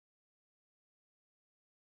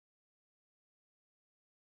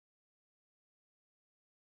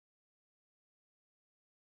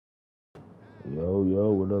Yo,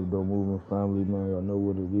 what up, though, moving family, man? Y'all know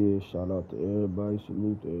what it is. Shout out to everybody,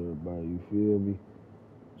 salute to everybody, you feel me?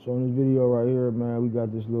 So, in this video right here, man, we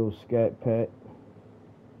got this little scat pack.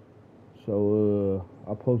 So,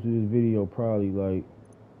 I posted this video probably like,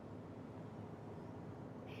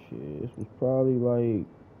 this was probably like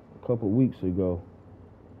a couple weeks ago.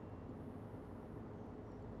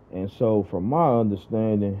 And so, from my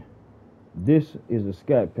understanding, this is a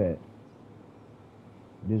scat pack.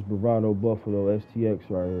 This Bravado Buffalo STX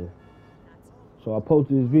right here. So I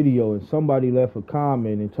posted this video and somebody left a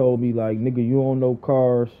comment and told me like, nigga, you don't know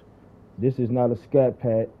cars. This is not a scat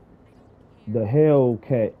pack. The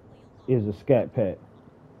HELLCAT is a scat pack.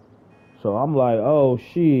 So I'm like, oh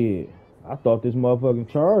shit. I thought this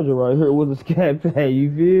motherfucking Charger right here was a scat pack.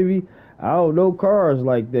 You feel me? I don't know cars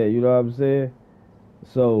like that. You know what I'm saying?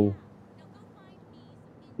 So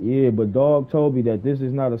yeah, but dog told me that this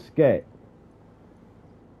is not a scat.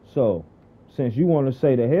 So since you want to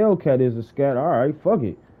say the HELLCAT is a scat, all right, fuck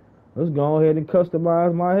it. Let's go ahead and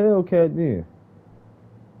customize my HELLCAT then.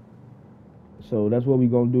 So that's what we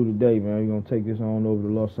gonna do today, man. We're gonna take this on over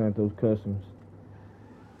to Los Santos Customs.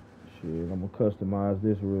 Shit, I'm gonna customize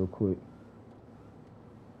this real quick.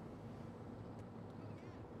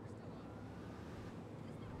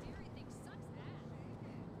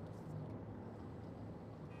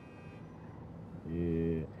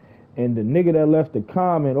 Yeah. And the nigga that left the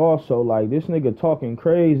comment also, like, this nigga talking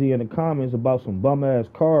crazy in the comments about some bum ass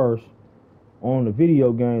cars on the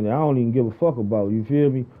video game that I don't even give a fuck about, you feel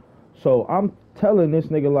me? So I'm telling this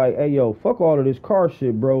nigga like, hey yo, fuck all of this car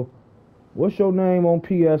shit, bro. What's your name on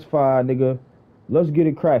PS5, nigga? Let's get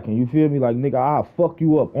it cracking, you feel me? Like, nigga, I'll fuck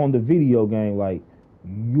you up on the video game. Like,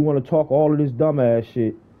 you want to talk all of this dumbass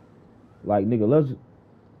shit? Like, nigga,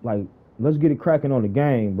 let's get it cracking on the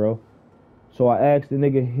game, bro. So I asked the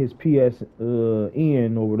nigga his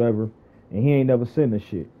PSN or whatever, and he ain't never sent the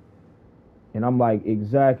shit. And I'm like,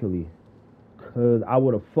 exactly, cause I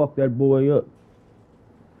would have fucked that boy up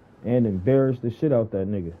and embarrassed the shit out that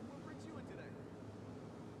nigga.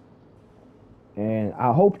 And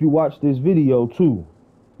I hope you watch this video too.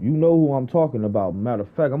 You know who I'm talking about. Matter of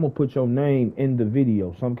fact, I'm gonna put your name in the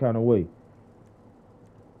video some kind of way.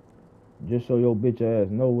 Just so your bitch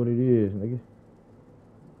ass know what it is, nigga.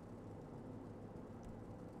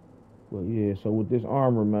 But yeah, so with this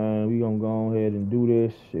armor, man, we gonna go ahead and do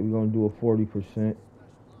this shit. We gonna do a 40%.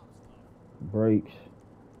 Brakes.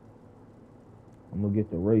 I'm gonna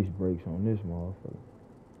get the race brakes on this motherfucker.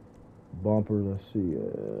 Bumper, let's see.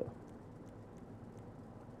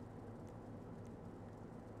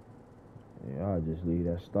 Yeah, I'll just leave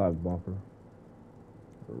that stock bumper.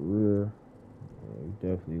 The rear. Yeah, we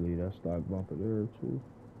definitely leave that stock bumper there too.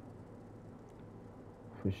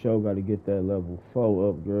 For sure, got to get that level 4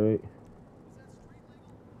 upgrade.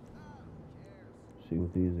 See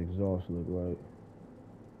what these exhausts look like.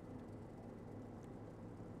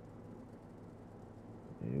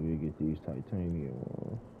 Yeah, we get these titanium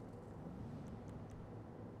ones.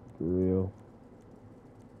 Grill.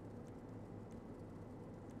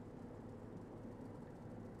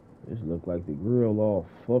 This look like the grill all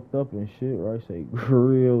fucked up and shit, right? Say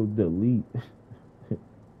grill delete.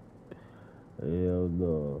 Hell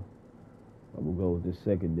no. I'm gonna go with this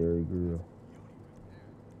secondary grill.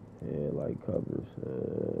 Yeah, light covers.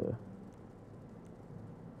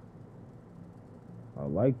 I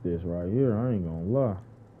like this right here, I ain't gonna lie.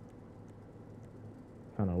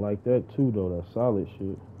 Kinda like that too though, that solid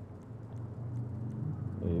shit.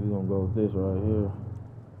 Yeah, we gonna go with this right here.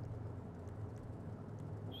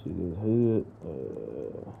 See this hood.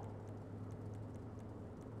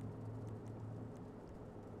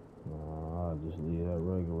 Nah, I'll just leave that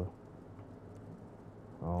regular.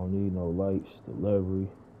 I don't need no lights, the livery.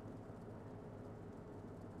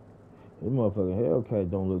 This motherfucking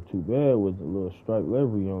HELLCAT don't look too bad with the little stripe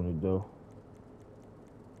livery on it though.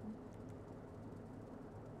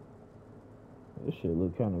 This shit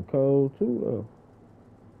look kind of cold too though.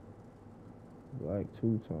 Black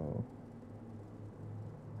two-tone.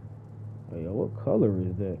 Hey, yo, what color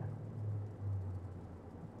is that?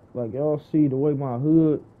 Like, y'all see the way my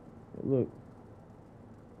hood look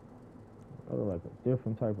like a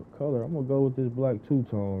different type of color. I'm gonna go with this black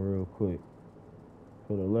two-tone real quick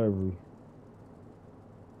for the livery.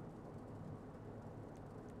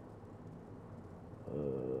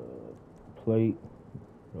 Plate.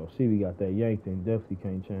 Y'all see we got that yanked and definitely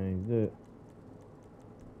can't change that.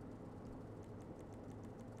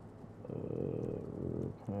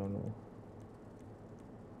 Panel.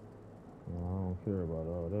 No, I don't care about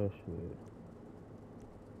all that shit.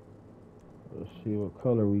 Let's see what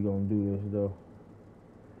color we gonna do this though.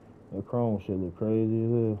 That chrome shit look crazy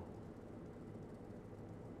as hell.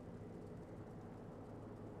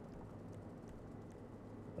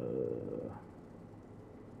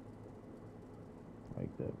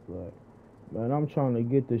 that black. Man, I'm trying to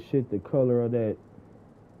get the shit the color of that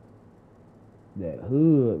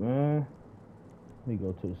hood, man. Let me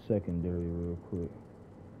go to the secondary real quick.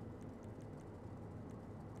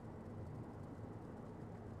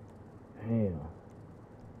 Damn.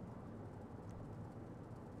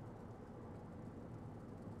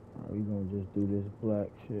 Alright, we gonna just do this black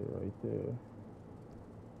shit right there.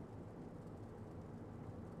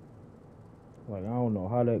 Like, I don't know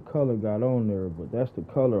how that color got on there, but that's the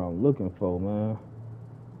color I'm looking for, man.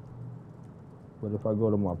 But if I go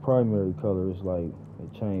to my primary color, it's like,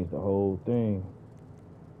 it changed the whole thing.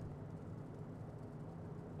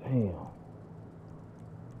 Damn.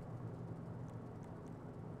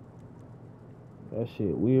 That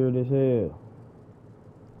shit weird as hell.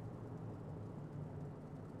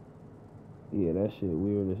 Yeah, that shit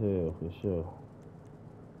weird as hell for sure.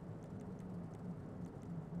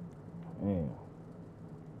 Damn.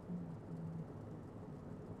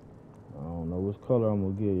 I don't know which color I'm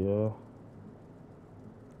gonna get, y'all.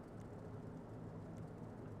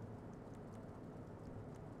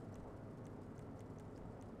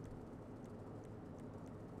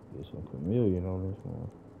 Get some chameleon on this one.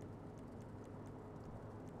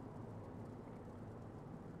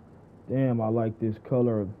 Damn, I like this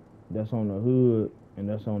color that's on the hood and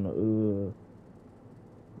that's on the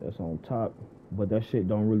that's on top, but that shit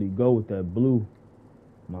don't really go with that blue.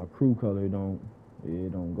 My crew color don't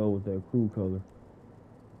go with that crew color.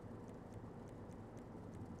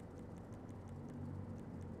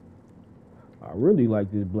 I really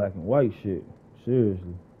like this black and white shit.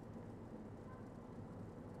 Seriously.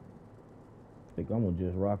 I think I'm gonna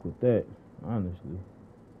just rock with that, honestly.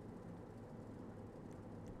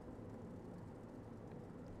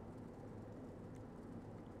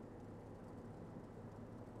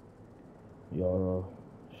 Y'all,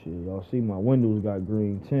 shit, y'all see my windows got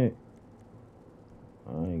green tint.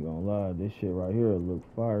 I ain't gonna lie, this shit right here look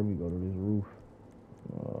fire. Let me go to this roof.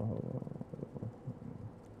 Hold on.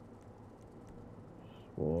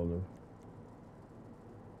 Spoiler.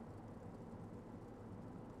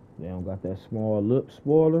 They don't got that small lip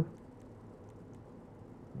spoiler.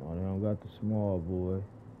 No, they don't got the small boy.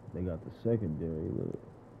 They got the secondary lip.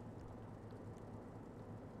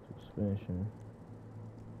 Suspension.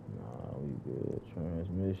 Nah, we good.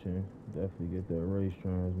 Transmission. Definitely get that race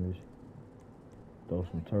transmission. Throw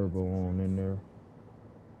some turbo on in there.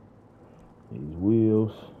 These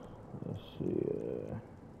wheels. Let's see.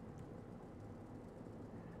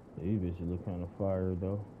 These bitches look kind of fire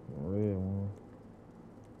though. The red one.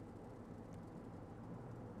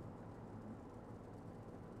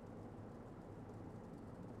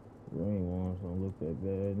 Green ones don't look that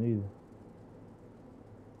bad neither.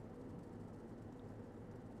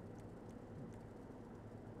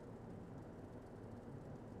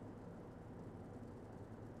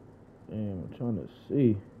 Damn, I'm trying to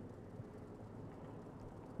see.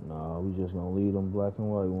 Nah, we just gonna leave them black and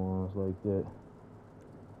white ones like that.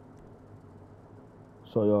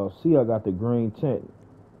 So y'all see I got the green tint.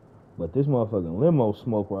 But this motherfucking limo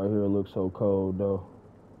smoke right here looks so cold though.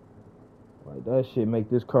 Like that shit make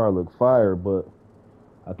this car look fire, but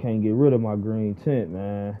I can't get rid of my green tint,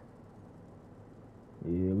 man.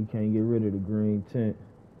 Yeah, we can't get rid of the green tint.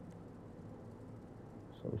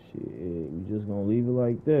 So shit, we just gonna leave it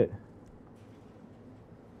like that.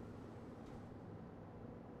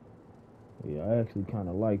 Yeah, I actually kind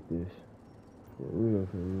of like this. For real,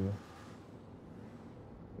 for real.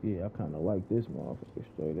 Yeah, I kind of like this motherfucker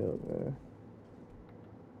straight up, man.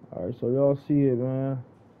 Alright, so y'all see it, man.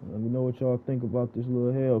 Let me know what y'all think about this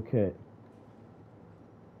little Hellcat.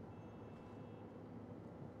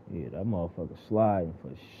 Yeah, that motherfucker sliding for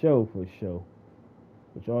sure, for sure.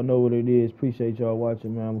 But y'all know what it is. Appreciate y'all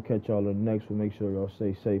watching, man. I'm gonna catch y'all in the next one. Make sure y'all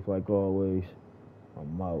stay safe like always.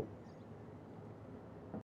 I'm out.